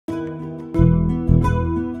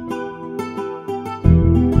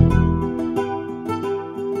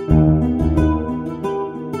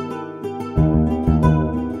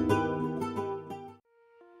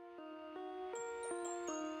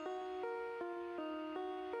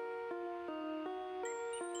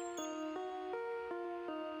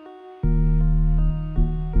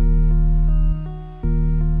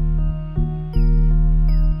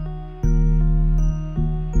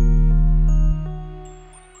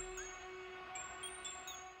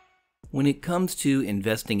When it comes to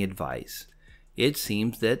investing advice, it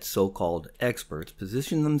seems that so-called experts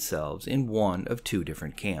position themselves in one of two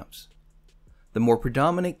different camps. The more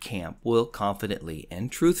predominant camp will confidently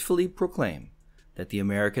and truthfully proclaim that the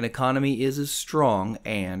American economy is as strong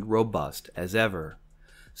and robust as ever.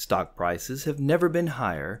 Stock prices have never been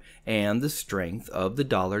higher, and the strength of the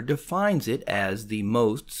dollar defines it as the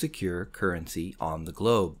most secure currency on the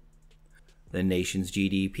globe. The nation's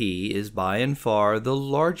GDP is by and far the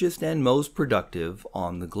largest and most productive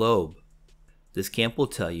on the globe. This camp will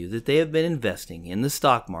tell you that they have been investing in the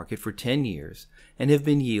stock market for 10 years and have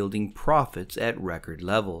been yielding profits at record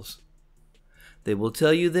levels. They will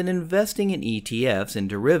tell you that investing in ETFs and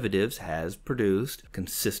derivatives has produced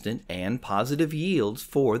consistent and positive yields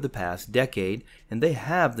for the past decade, and they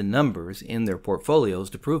have the numbers in their portfolios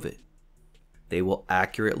to prove it. They will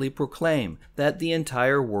accurately proclaim that the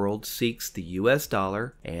entire world seeks the US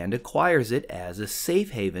dollar and acquires it as a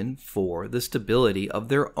safe haven for the stability of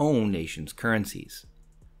their own nation's currencies.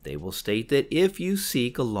 They will state that if you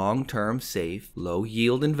seek a long-term, safe,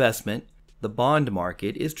 low-yield investment, the bond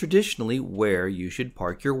market is traditionally where you should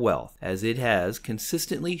park your wealth, as it has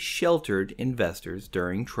consistently sheltered investors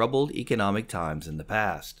during troubled economic times in the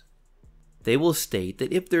past. They will state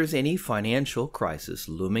that if there's any financial crisis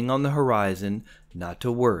looming on the horizon, not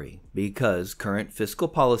to worry, because current fiscal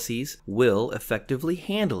policies will effectively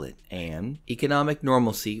handle it, and economic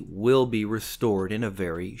normalcy will be restored in a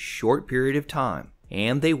very short period of time,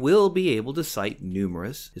 and they will be able to cite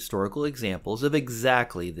numerous historical examples of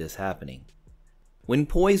exactly this happening. When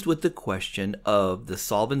poised with the question of the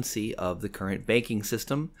solvency of the current banking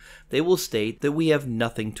system, they will state that we have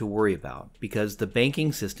nothing to worry about because the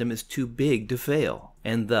banking system is too big to fail,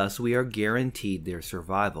 and thus we are guaranteed their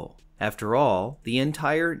survival. After all, the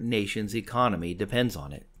entire nation's economy depends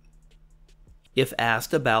on it. If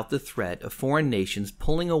asked about the threat of foreign nations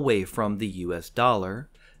pulling away from the US dollar,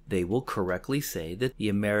 they will correctly say that the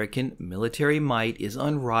American military might is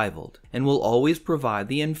unrivaled and will always provide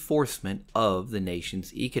the enforcement of the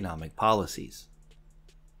nation's economic policies.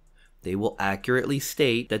 They will accurately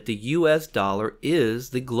state that the US dollar is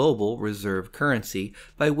the global reserve currency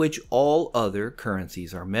by which all other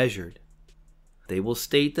currencies are measured. They will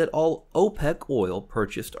state that all OPEC oil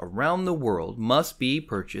purchased around the world must be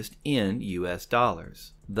purchased in US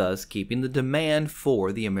dollars, thus keeping the demand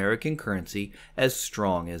for the American currency as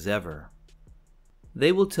strong as ever.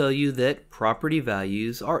 They will tell you that property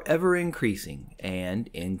values are ever increasing and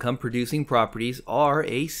income-producing properties are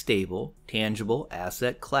a stable, tangible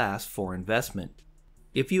asset class for investment.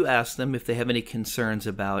 If you ask them if they have any concerns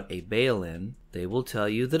about a bail-in, they will tell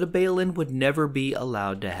you that a bail-in would never be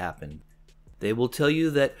allowed to happen. They will tell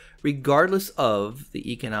you that regardless of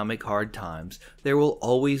the economic hard times, there will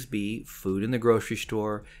always be food in the grocery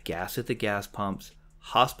store, gas at the gas pumps,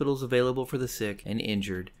 hospitals available for the sick and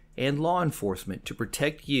injured, and law enforcement to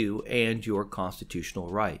protect you and your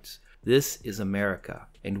constitutional rights. This is America,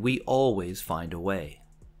 and we always find a way.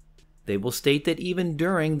 They will state that even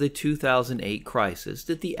during the 2008 crisis,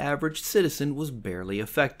 that the average citizen was barely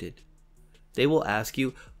affected. They will ask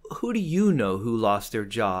you, who do you know who lost their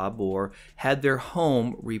job or had their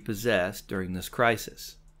home repossessed during this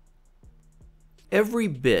crisis? Every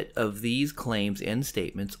bit of these claims and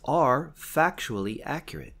statements are factually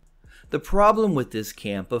accurate. The problem with this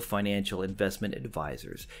camp of financial investment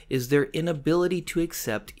advisors is their inability to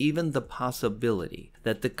accept even the possibility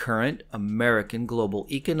that the current American global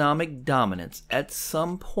economic dominance at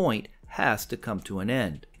some point has to come to an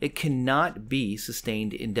end. It cannot be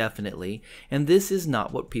sustained indefinitely, and this is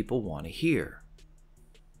not what people want to hear.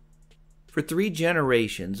 For 3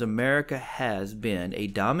 generations, America has been a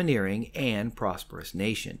domineering and prosperous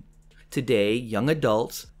nation. Today, young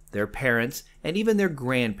adults, their parents, and even their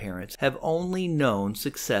grandparents have only known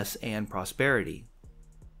success and prosperity.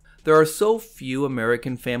 There are so few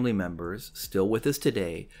American family members still with us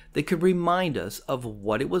today that could remind us of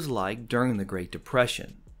what it was like during the Great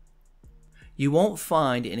Depression. You won't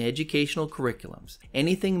find in educational curriculums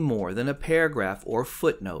anything more than a paragraph or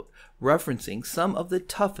footnote referencing some of the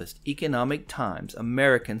toughest economic times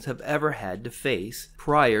Americans have ever had to face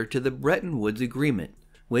prior to the Bretton Woods Agreement,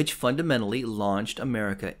 which fundamentally launched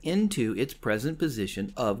America into its present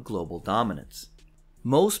position of global dominance.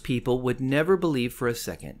 Most people would never believe for a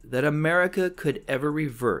second that America could ever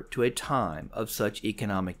revert to a time of such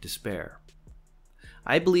economic despair.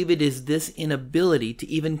 I believe it is this inability to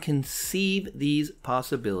even conceive these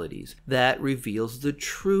possibilities that reveals the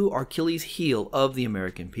true Achilles heel of the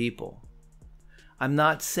American people. I'm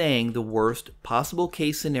not saying the worst possible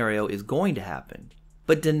case scenario is going to happen,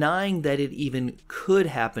 but denying that it even could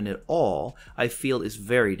happen at all, I feel is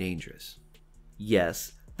very dangerous.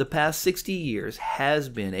 Yes, The past 60 years has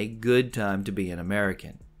been a good time to be an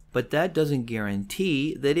American, but that doesn't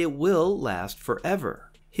guarantee that it will last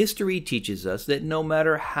forever. History teaches us that no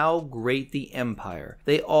matter how great the empire,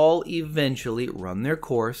 they all eventually run their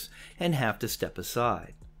course and have to step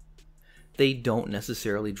aside. They don't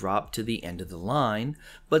necessarily drop to the end of the line,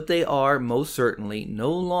 but they are most certainly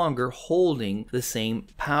no longer holding the same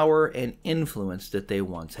power and influence that they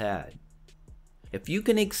once had. If you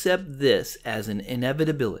can accept this as an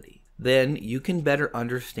inevitability, then you can better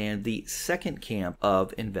understand the second camp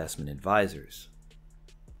of investment advisors.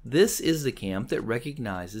 This is the camp that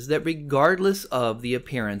recognizes that regardless of the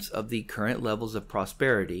appearance of the current levels of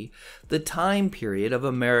prosperity, the time period of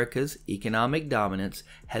America's economic dominance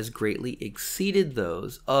has greatly exceeded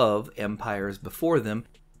those of empires before them.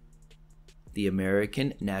 The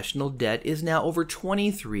American national debt is now over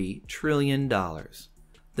 $23 trillion.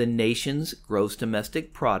 The nation's gross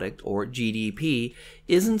domestic product, or GDP,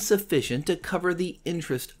 isn't sufficient to cover the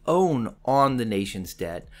interest owed on the nation's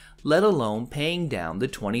debt, let alone paying down the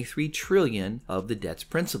 $23 trillion of the debt's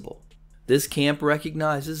principal. This camp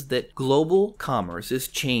recognizes that global commerce is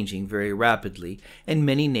changing very rapidly, and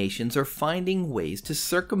many nations are finding ways to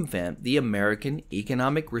circumvent the American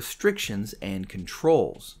economic restrictions and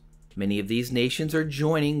controls. Many of these nations are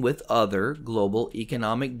joining with other global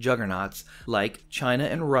economic juggernauts like China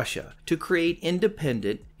and Russia to create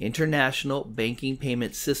independent international banking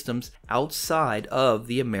payment systems outside of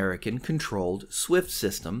the American-controlled SWIFT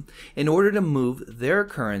system in order to move their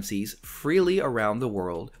currencies freely around the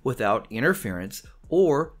world without interference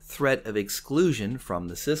or threat of exclusion from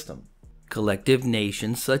the system. Collective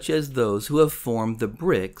nations such as those who have formed the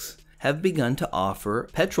BRICS have begun to offer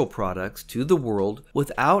petrol products to the world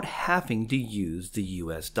without having to use the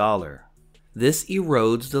US dollar. This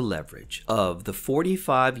erodes the leverage of the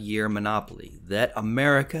 45-year monopoly that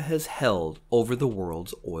America has held over the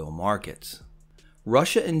world's oil markets.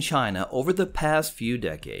 Russia and China over the past few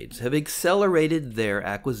decades have accelerated their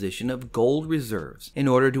acquisition of gold reserves in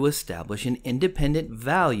order to establish an independent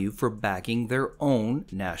value for backing their own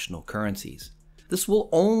national currencies. This will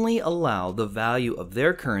only allow the value of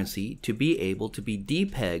their currency to be able to be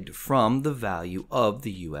depegged from the value of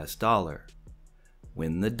the US dollar.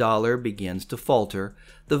 When the dollar begins to falter,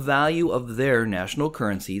 the value of their national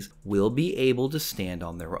currencies will be able to stand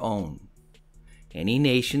on their own. Any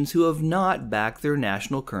nations who have not backed their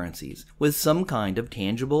national currencies with some kind of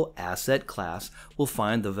tangible asset class will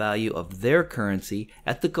find the value of their currency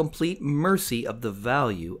at the complete mercy of the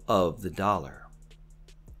value of the dollar.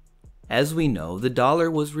 As we know, the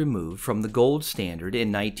dollar was removed from the gold standard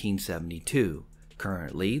in 1972.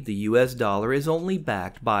 Currently, the US dollar is only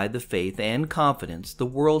backed by the faith and confidence the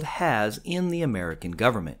world has in the American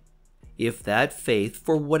government. If that faith,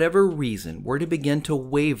 for whatever reason, were to begin to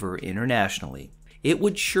waver internationally, it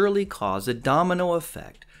would surely cause a domino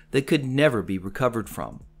effect that could never be recovered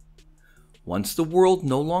from. Once the world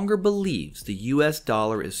no longer believes the US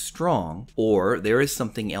dollar is strong, or there is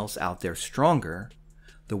something else out there stronger,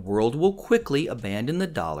 the world will quickly abandon the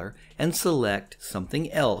dollar and select something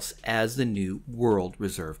else as the new world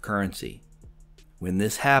reserve currency. When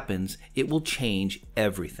this happens, it will change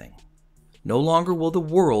everything. No longer will the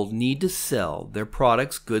world need to sell their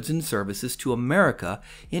products, goods, and services to America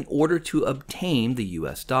in order to obtain the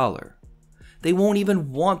US dollar. They won't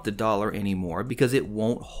even want the dollar anymore because it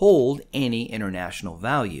won't hold any international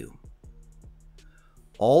value.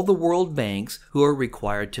 All the world banks who are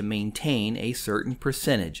required to maintain a certain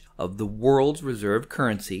percentage of the world's reserve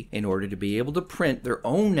currency in order to be able to print their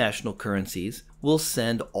own national currencies will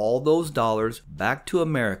send all those dollars back to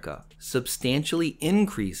America, substantially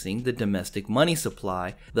increasing the domestic money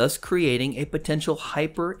supply, thus creating a potential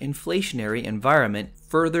hyperinflationary environment,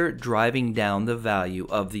 further driving down the value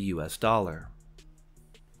of the US dollar.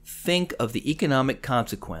 Think of the economic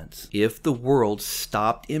consequence if the world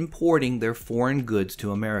stopped importing their foreign goods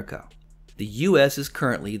to America. The US is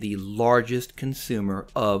currently the largest consumer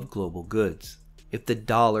of global goods. If the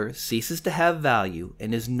dollar ceases to have value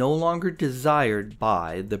and is no longer desired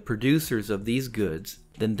by the producers of these goods,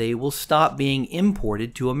 then they will stop being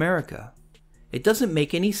imported to America. It doesn't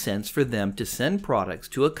make any sense for them to send products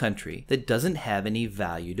to a country that doesn't have any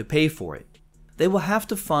value to pay for it. They will have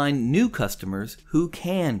to find new customers who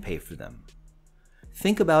can pay for them.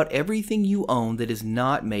 Think about everything you own that is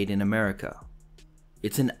not made in America.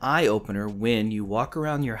 It's an eye-opener when you walk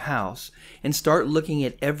around your house and start looking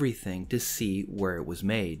at everything to see where it was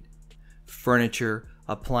made. Furniture,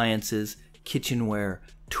 appliances, kitchenware,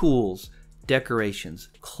 tools, decorations,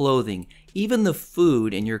 clothing, even the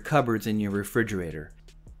food in your cupboards and your refrigerator.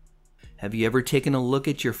 Have you ever taken a look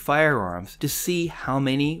at your firearms to see how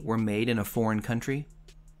many were made in a foreign country?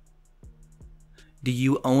 Do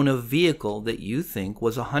you own a vehicle that you think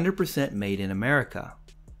was 100% made in America?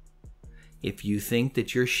 If you think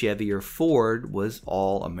that your Chevy or Ford was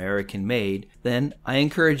all American made, then I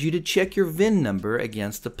encourage you to check your VIN number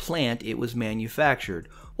against the plant it was manufactured,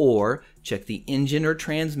 or check the engine or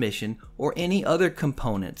transmission or any other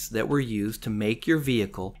components that were used to make your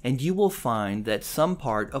vehicle, and you will find that some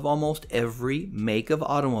part of almost every make of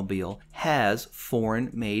automobile has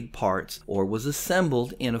foreign-made parts or was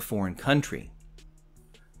assembled in a foreign country.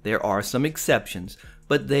 There are some exceptions,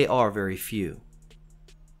 but they are very few.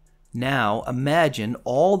 Now imagine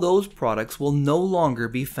all those products will no longer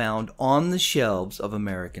be found on the shelves of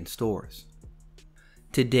American stores.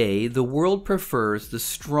 Today, the world prefers the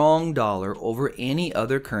strong dollar over any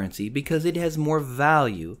other currency because it has more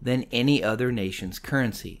value than any other nation's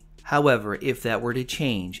currency. However, if that were to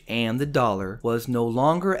change and the dollar was no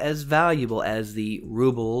longer as valuable as the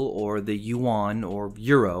ruble or the yuan or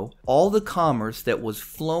euro, all the commerce that was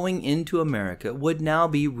flowing into America would now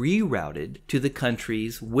be rerouted to the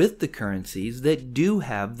countries with the currencies that do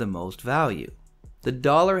have the most value. The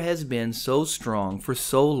dollar has been so strong for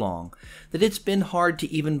so long that it's been hard to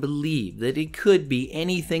even believe that it could be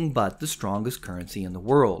anything but the strongest currency in the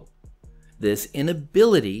world. This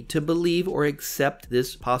inability to believe or accept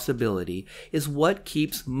this possibility is what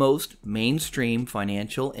keeps most mainstream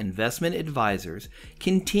financial investment advisors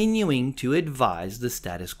continuing to advise the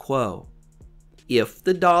status quo. If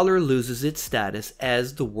the dollar loses its status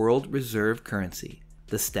as the world reserve currency,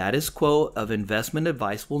 the status quo of investment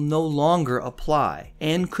advice will no longer apply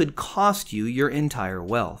and could cost you your entire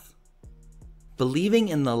wealth. Believing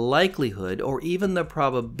in the likelihood or even the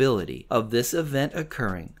probability of this event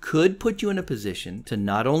occurring could put you in a position to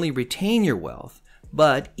not only retain your wealth,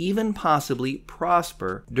 but even possibly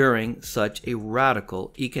prosper during such a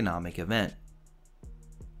radical economic event.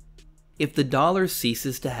 If the dollar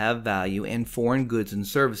ceases to have value and foreign goods and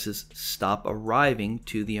services stop arriving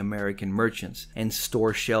to the American merchants and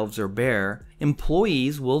store shelves are bare,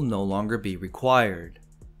 employees will no longer be required.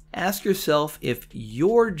 Ask yourself if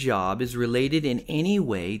your job is related in any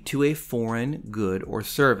way to a foreign good or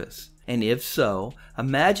service. And if so,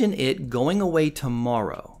 imagine it going away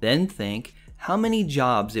tomorrow. Then think how many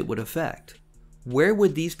jobs it would affect. Where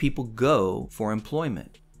would these people go for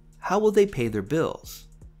employment? How will they pay their bills?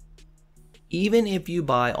 Even if you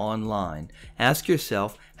buy online, ask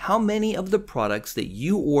yourself how many of the products that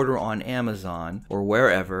you order on Amazon or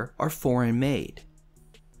wherever are foreign made.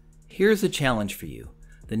 Here's a challenge for you.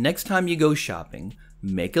 The next time you go shopping,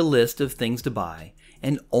 make a list of things to buy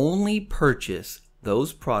and only purchase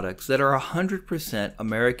those products that are 100%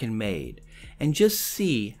 American made, and just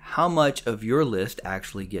see how much of your list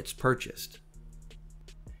actually gets purchased.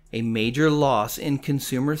 A major loss in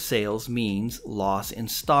consumer sales means loss in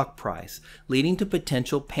stock price, leading to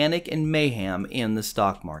potential panic and mayhem in the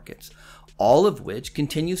stock markets, all of which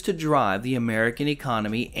continues to drive the American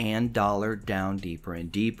economy and dollar down deeper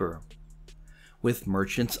and deeper. With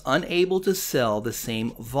merchants unable to sell the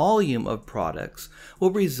same volume of products will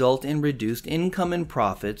result in reduced income and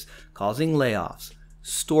profits, causing layoffs,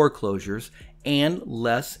 store closures, and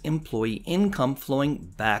less employee income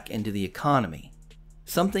flowing back into the economy.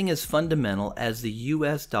 Something as fundamental as the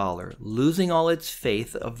US dollar losing all its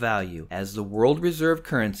faith of value as the world reserve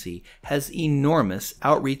currency has enormous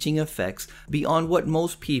outreaching effects beyond what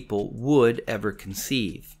most people would ever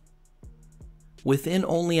conceive. Within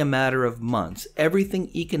only a matter of months, everything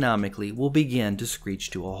economically will begin to screech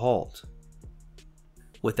to a halt.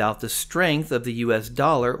 Without the strength of the US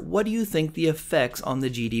dollar, what do you think the effects on the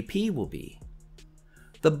GDP will be?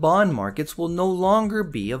 The bond markets will no longer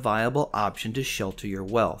be a viable option to shelter your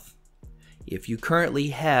wealth. If you currently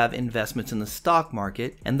have investments in the stock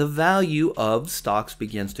market and the value of stocks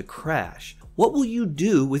begins to crash, what will you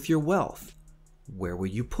do with your wealth? Where will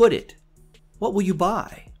you put it? What will you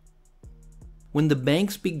buy? When the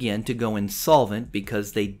banks begin to go insolvent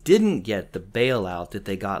because they didn't get the bailout that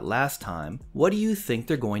they got last time, what do you think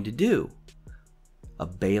they're going to do? A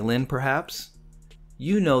bail-in, perhaps?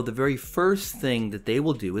 You know the very first thing that they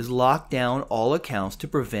will do is lock down all accounts to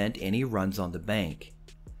prevent any runs on the bank.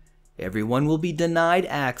 Everyone will be denied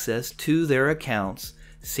access to their accounts,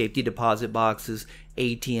 safety deposit boxes,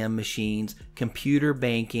 ATM machines, computer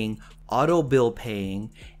banking, auto bill paying.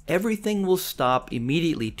 Everything will stop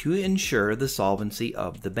immediately to ensure the solvency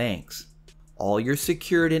of the banks. All your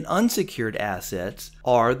secured and unsecured assets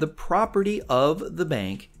are the property of the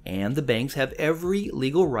bank, and the banks have every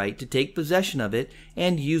legal right to take possession of it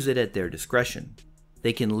and use it at their discretion.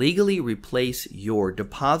 They can legally replace your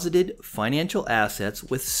deposited financial assets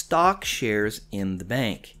with stock shares in the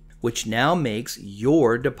bank. which now makes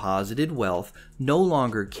your deposited wealth no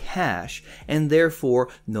longer cash and therefore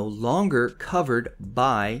no longer covered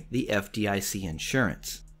by the FDIC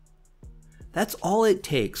insurance. That's all it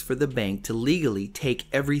takes for the bank to legally take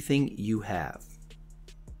everything you have.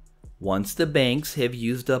 Once the banks have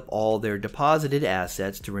used up all their deposited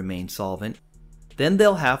assets to remain solvent, then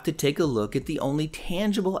they'll have to take a look at the only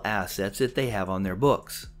tangible assets that they have on their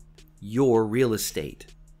books: your real estate.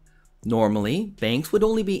 Normally, banks would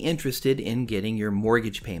only be interested in getting your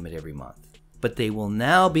mortgage payment every month, but they will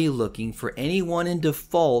now be looking for anyone in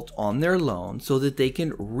default on their loan so that they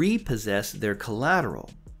can repossess their collateral.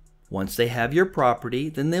 Once they have your property,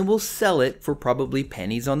 then they will sell it for probably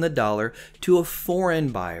pennies on the dollar to a foreign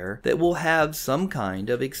buyer that will have some kind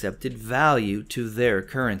of accepted value to their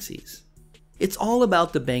currencies. It's all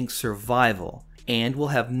about the bank's survival and will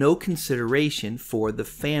have no consideration for the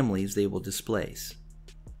families they will displace.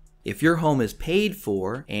 If your home is paid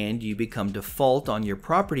for and you become default on your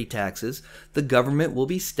property taxes, the government will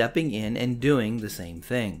be stepping in and doing the same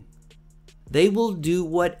thing. They will do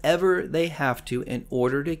whatever they have to in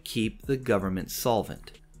order to keep the government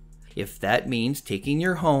solvent. If that means taking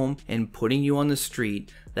your home and putting you on the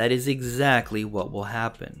street, that is exactly what will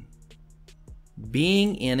happen.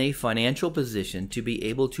 Being in a financial position to be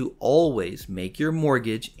able to always make your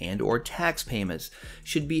mortgage and/or tax payments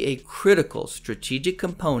should be a critical strategic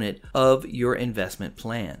component of your investment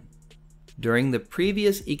plan. During the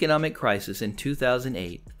previous economic crisis in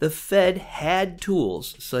 2008, the Fed had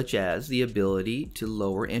tools such as the ability to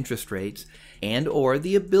lower interest rates and/or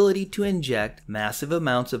the ability to inject massive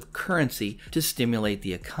amounts of currency to stimulate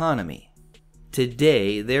the economy.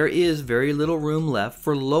 Today, there is very little room left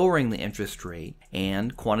for lowering the interest rate,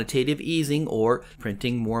 and quantitative easing or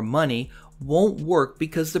printing more money won't work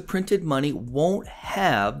because the printed money won't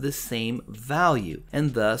have the same value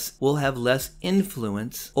and thus will have less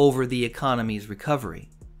influence over the economy's recovery.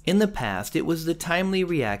 In the past, it was the timely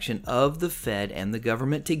reaction of the Fed and the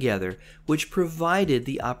government together which provided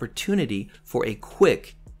the opportunity for a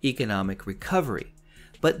quick economic recovery.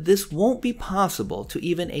 But this won't be possible to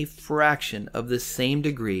even a fraction of the same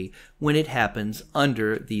degree when it happens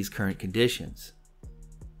under these current conditions.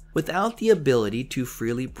 Without the ability to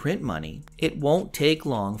freely print money, it won't take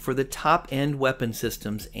long for the top-end weapon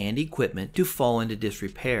systems and equipment to fall into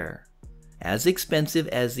disrepair. As expensive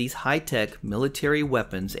as these high-tech military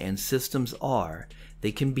weapons and systems are,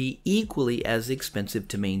 they can be equally as expensive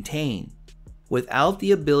to maintain. Without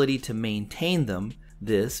the ability to maintain them,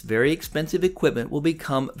 this very expensive equipment will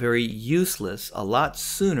become very useless a lot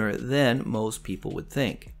sooner than most people would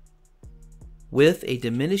think. With a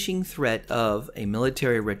diminishing threat of a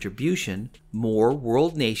military retribution, more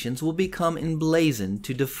world nations will become emblazoned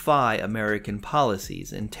to defy American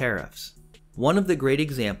policies and tariffs. One of the great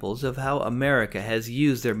examples of how America has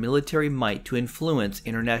used their military might to influence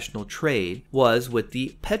international trade was with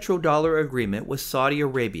the petrodollar agreement with Saudi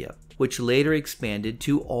Arabia, which later expanded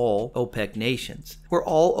to all OPEC nations, where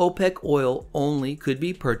all OPEC oil only could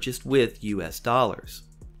be purchased with US dollars.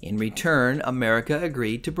 In return, America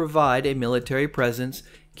agreed to provide a military presence,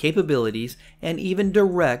 capabilities, and even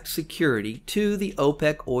direct security to the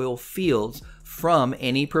OPEC oil fields from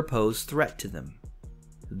any proposed threat to them.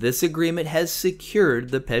 This agreement has secured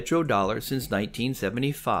the petrodollar since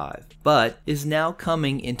 1975, but is now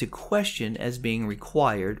coming into question as being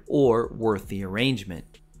required or worth the arrangement.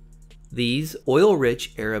 These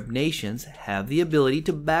oil-rich Arab nations have the ability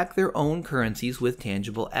to back their own currencies with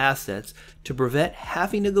tangible assets to prevent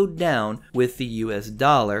having to go down with the US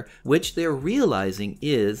dollar, which they're realizing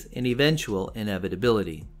is an eventual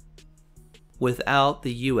inevitability. Without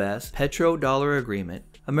the US petrodollar agreement,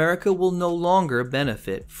 America will no longer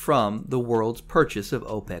benefit from the world's purchase of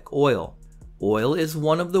OPEC oil. Oil is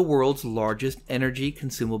one of the world's largest energy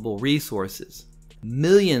consumable resources.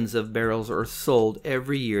 Millions of barrels are sold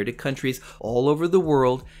every year to countries all over the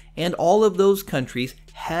world, and all of those countries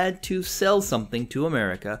had to sell something to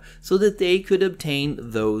America so that they could obtain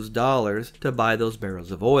those dollars to buy those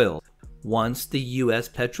barrels of oil. Once the US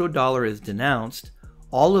petrodollar is denounced,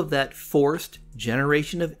 all of that forced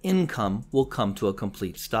generation of income will come to a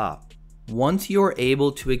complete stop. Once you're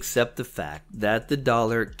able to accept the fact that the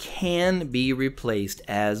dollar can be replaced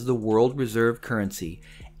as the world reserve currency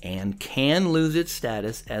and can lose its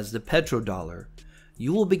status as the petrodollar,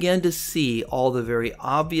 you will begin to see all the very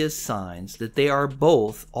obvious signs that they are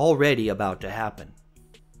both already about to happen.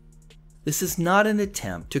 This is not an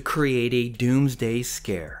attempt to create a doomsday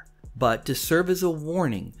scare, but to serve as a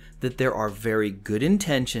warning that there are very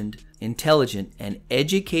good-intentioned, intelligent, and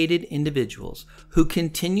educated individuals who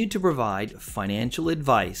continue to provide financial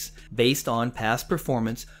advice based on past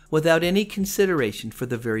performance without any consideration for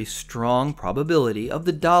the very strong probability of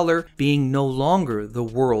the dollar being no longer the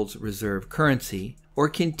world's reserve currency or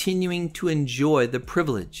continuing to enjoy the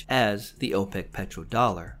privilege as the OPEC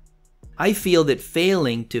petrodollar. I feel that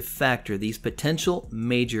failing to factor these potential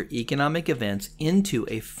major economic events into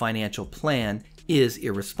a financial plan is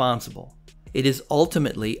irresponsible. It is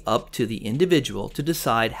ultimately up to the individual to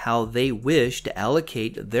decide how they wish to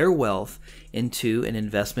allocate their wealth into an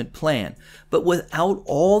investment plan, but without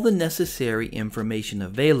all the necessary information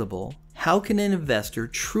available, how can an investor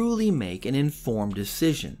truly make an informed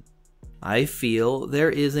decision? I feel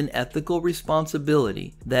there is an ethical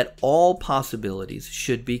responsibility that all possibilities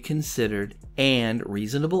should be considered and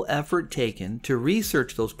reasonable effort taken to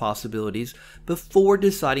research those possibilities before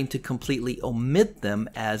deciding to completely omit them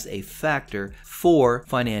as a factor for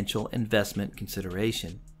financial investment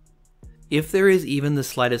consideration. If there is even the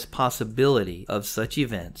slightest possibility of such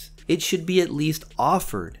events, it should be at least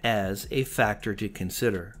offered as a factor to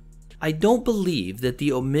consider. I don't believe that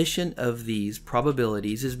the omission of these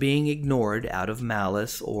probabilities is being ignored out of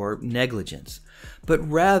malice or negligence, but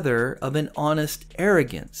rather of an honest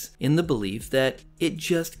arrogance in the belief that it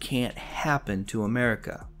just can't happen to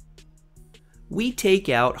America. We take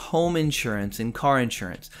out home insurance and car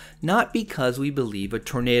insurance not because we believe a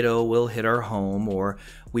tornado will hit our home or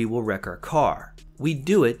we will wreck our car. We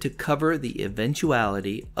do it to cover the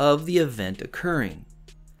eventuality of the event occurring.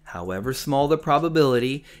 However small the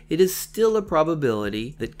probability, it is still a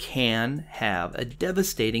probability that can have a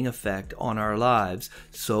devastating effect on our lives,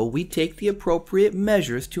 so we take the appropriate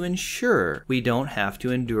measures to ensure we don't have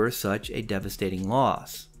to endure such a devastating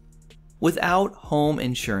loss. Without home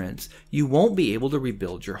insurance, you won't be able to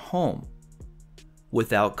rebuild your home.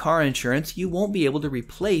 Without car insurance, you won't be able to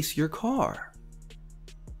replace your car.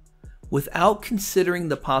 Without considering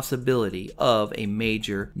the possibility of a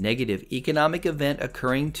major negative economic event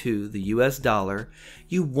occurring to the US dollar,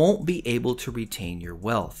 you won't be able to retain your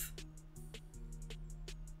wealth.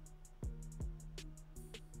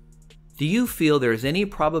 Do you feel there is any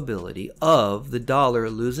probability of the dollar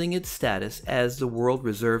losing its status as the world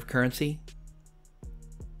reserve currency?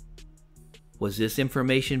 Was this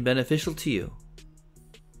information beneficial to you?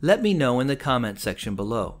 Let me know in the comment section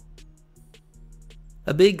below.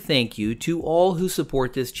 A big thank you to all who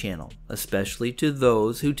support this channel, especially to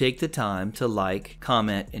those who take the time to like,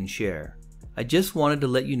 comment, and share. I just wanted to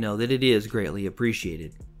let you know that it is greatly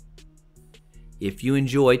appreciated. If you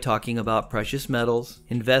enjoy talking about precious metals,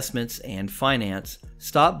 investments, and finance,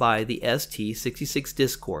 stop by the ST66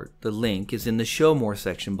 Discord. The link is in the Show More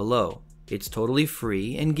section below. It's totally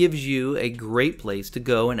free and gives you a great place to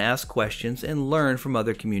go and ask questions and learn from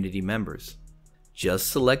other community members.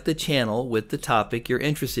 Just select the channel with the topic you're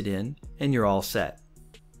interested in and you're all set.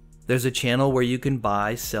 There's a channel where you can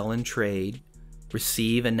buy, sell, and trade,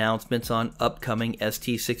 receive announcements on upcoming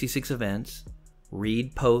ST66 events,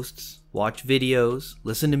 read posts, watch videos,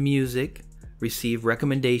 listen to music, receive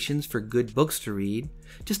recommendations for good books to read.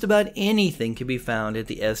 Just about anything can be found at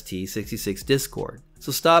the ST66 Discord,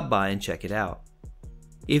 so stop by and check it out.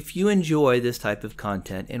 If you enjoy this type of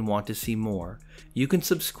content and want to see more, you can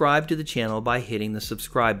subscribe to the channel by hitting the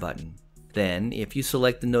subscribe button. Then, if you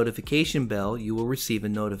select the notification bell, you will receive a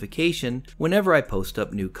notification whenever I post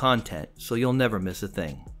up new content, so you'll never miss a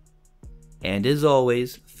thing. And as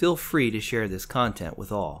always, feel free to share this content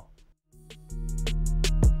with all.